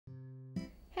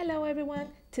Hello everyone!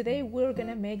 Today we're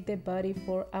gonna make the body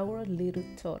for our little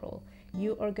turtle.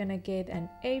 You are gonna get an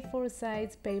A4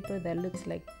 size paper that looks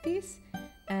like this,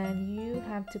 and you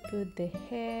have to put the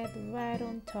head right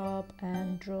on top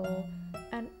and draw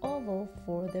an oval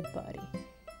for the body.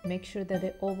 Make sure that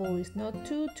the oval is not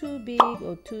too big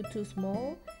or too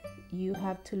small. You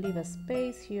have to leave a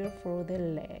space here for the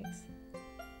legs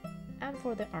and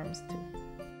for the arms too.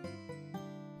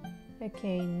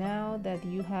 Okay, now that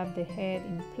you have the head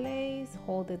in place,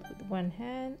 hold it with one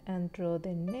hand and draw the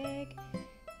neck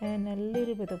and a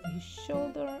little bit of his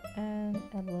shoulder and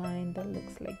a line that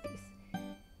looks like this.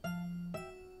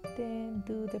 Then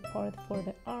do the part for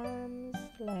the arms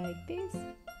like this.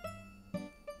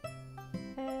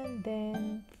 And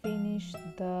then finish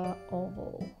the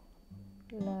oval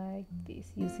like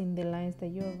this using the lines that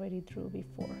you already drew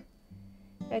before.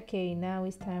 Okay, now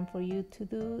it's time for you to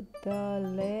do the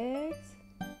legs.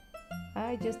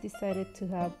 I just decided to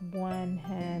have one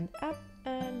hand up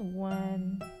and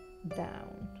one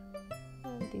down,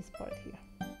 and this part here.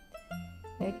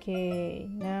 Okay,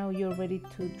 now you're ready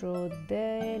to draw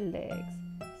the legs.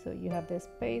 So you have the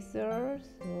spacer,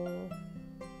 so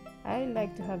I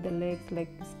like to have the legs like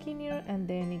skinnier, and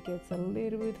then it gets a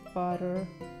little bit fatter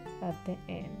at the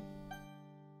end.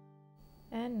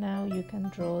 And now you can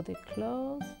draw the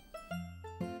claws.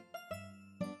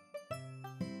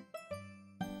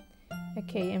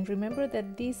 Okay, and remember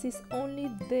that this is only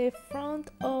the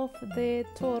front of the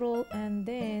turtle, and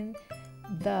then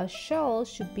the shell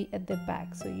should be at the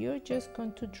back. So you're just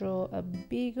going to draw a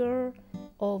bigger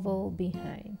oval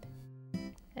behind.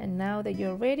 And now that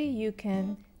you're ready, you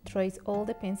can trace all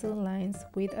the pencil lines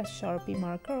with a Sharpie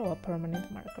marker or a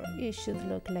permanent marker. It should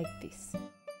look like this.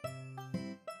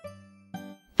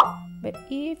 But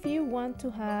if you want to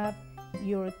have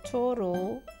your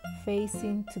turtle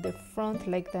facing to the front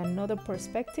like another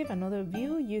perspective, another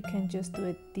view, you can just do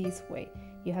it this way.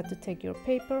 You have to take your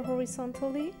paper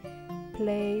horizontally,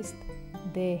 place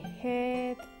the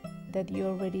head that you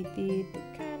already did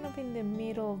kind of in the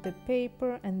middle of the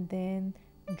paper, and then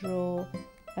draw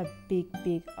a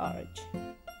big arch.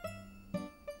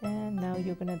 And now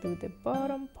you're gonna do the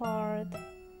bottom part.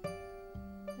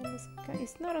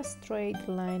 It's not a straight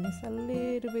line, it's a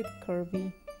little bit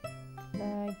curvy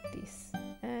like this.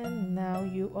 And now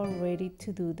you are ready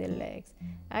to do the legs.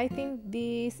 I think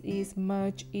this is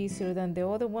much easier than the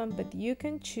other one, but you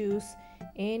can choose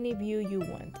any view you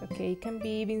want. Okay, it can be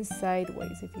even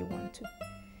sideways if you want to.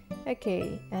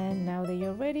 Okay, and now that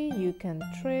you're ready, you can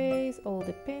trace all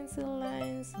the pencil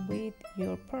lines with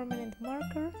your permanent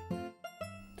marker.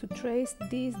 To trace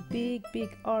this big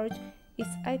arch,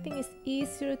 I think it's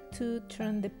easier to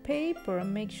turn the paper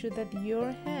and make sure that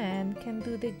your hand can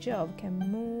do the job, can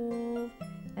move,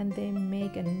 and then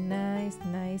make a nice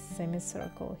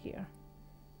semicircle here.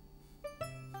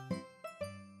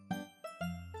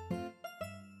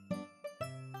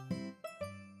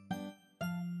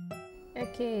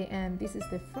 Okay, and this is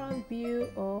the front view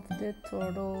of the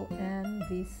turtle, and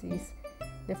this is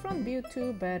the front view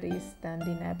too, but it's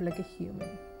standing up like a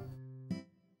human.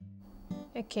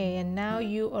 Okay, and now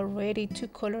you are ready to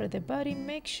color the body.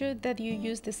 Make sure that you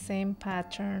use the same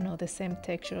pattern or the same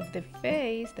texture of the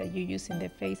face that you use in the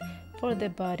face for the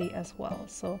body as well.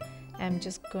 So I'm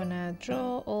just gonna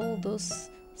draw all those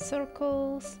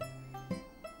circles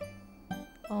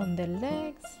on the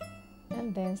legs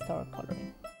and then start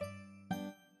coloring.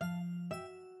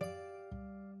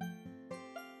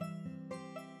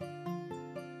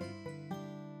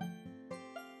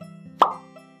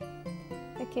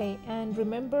 Okay, and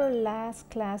remember last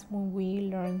class when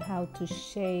we learned how to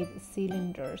shade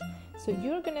cylinders. So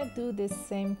you're gonna do the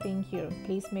same thing here.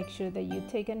 Please make sure that you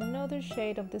take another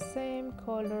shade of the same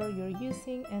color you're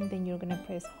using, and then you're gonna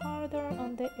press harder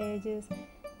on the edges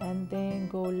and then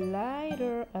go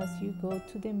lighter as you go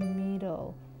to the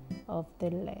middle of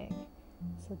the leg.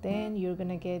 So then you're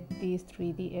gonna get this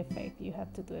 3D effect. You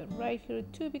have to do it right here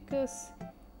too, because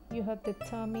you have the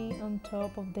tummy on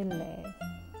top of the leg.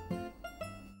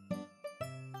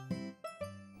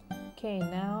 Okay,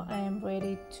 now I am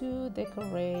ready to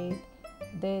decorate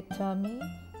the tummy,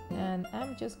 and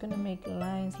I'm just gonna make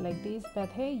lines like this, but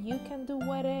hey, you can do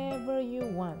whatever you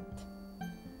want.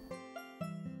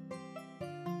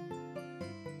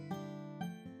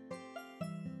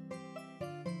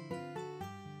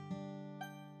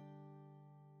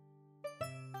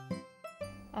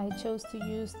 I chose to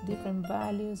use different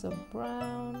values of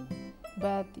brown,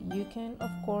 but you can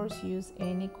of course use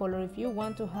any color. If you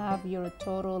want to have your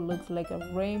turtle look like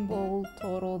a rainbow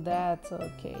turtle, that's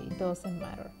okay, it doesn't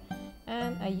matter.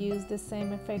 And I use the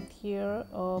same effect here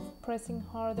of pressing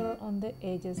harder on the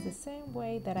edges, the same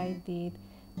way that I did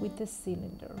with the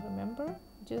cylinder, remember?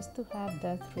 Just to have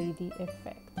that 3D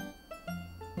effect.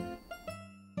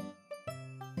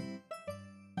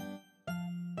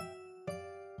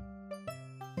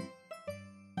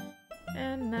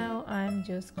 And now I'm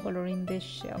just coloring the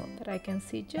shell that I can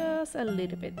see just a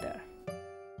little bit there.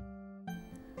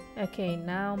 Okay,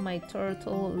 now my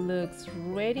turtle looks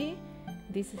ready.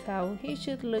 This is how he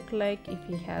should look like if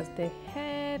he has the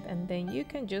head, and then you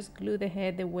can just glue the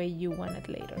head the way you want it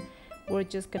later. We're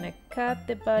just gonna cut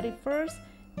the body first,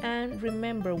 and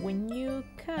remember, when you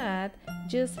cut,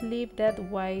 just leave that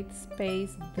white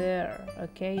space there,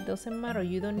 okay? It doesn't matter,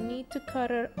 you don't need to cut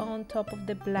it on top of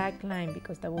the black line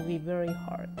because that will be very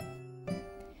hard.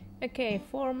 Okay,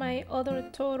 for my other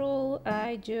turtle,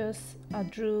 I just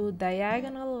drew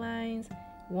diagonal lines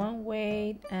one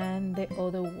way and the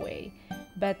other way.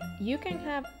 But you can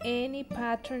have any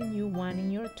pattern you want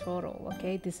in your turtle,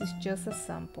 okay? This is just a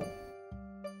sample.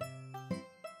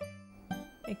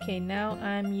 Okay, now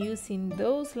I'm using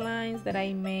those lines that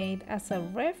I made as a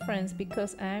reference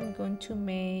because I'm going to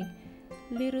make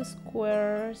little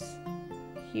squares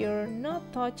here, not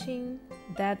touching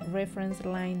that reference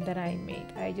line that I made.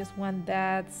 I just want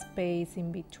that space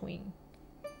in between.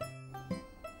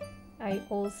 I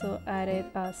also added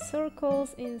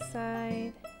circles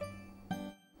inside,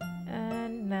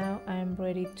 and now I'm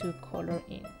ready to color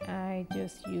in. I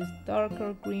just used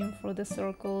darker green for the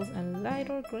circles and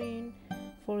lighter green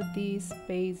for this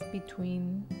space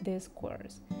between the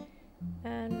squares,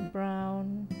 and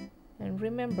brown. And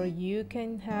remember, you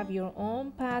can have your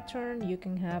own pattern, you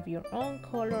can have your own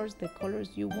colors, the colors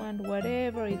you want,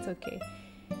 whatever, it's okay.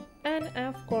 And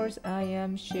of course, I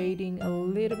am shading a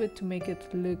little bit to make it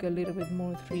look a little bit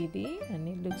more 3D and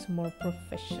it looks more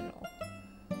professional.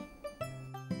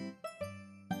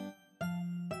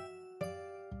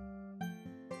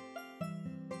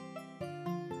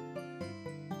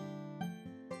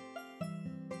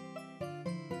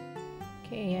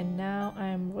 Okay, and now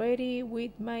I'm ready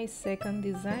with my second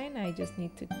design. I just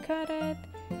need to cut it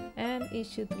and it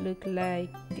should look like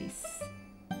this.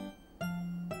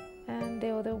 And the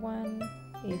other one,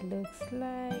 it looks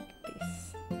like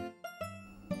this.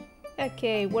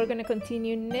 Okay, we're gonna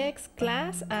continue next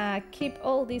class. Keep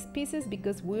all these pieces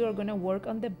because we are gonna work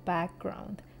on the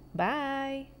background.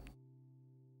 Bye!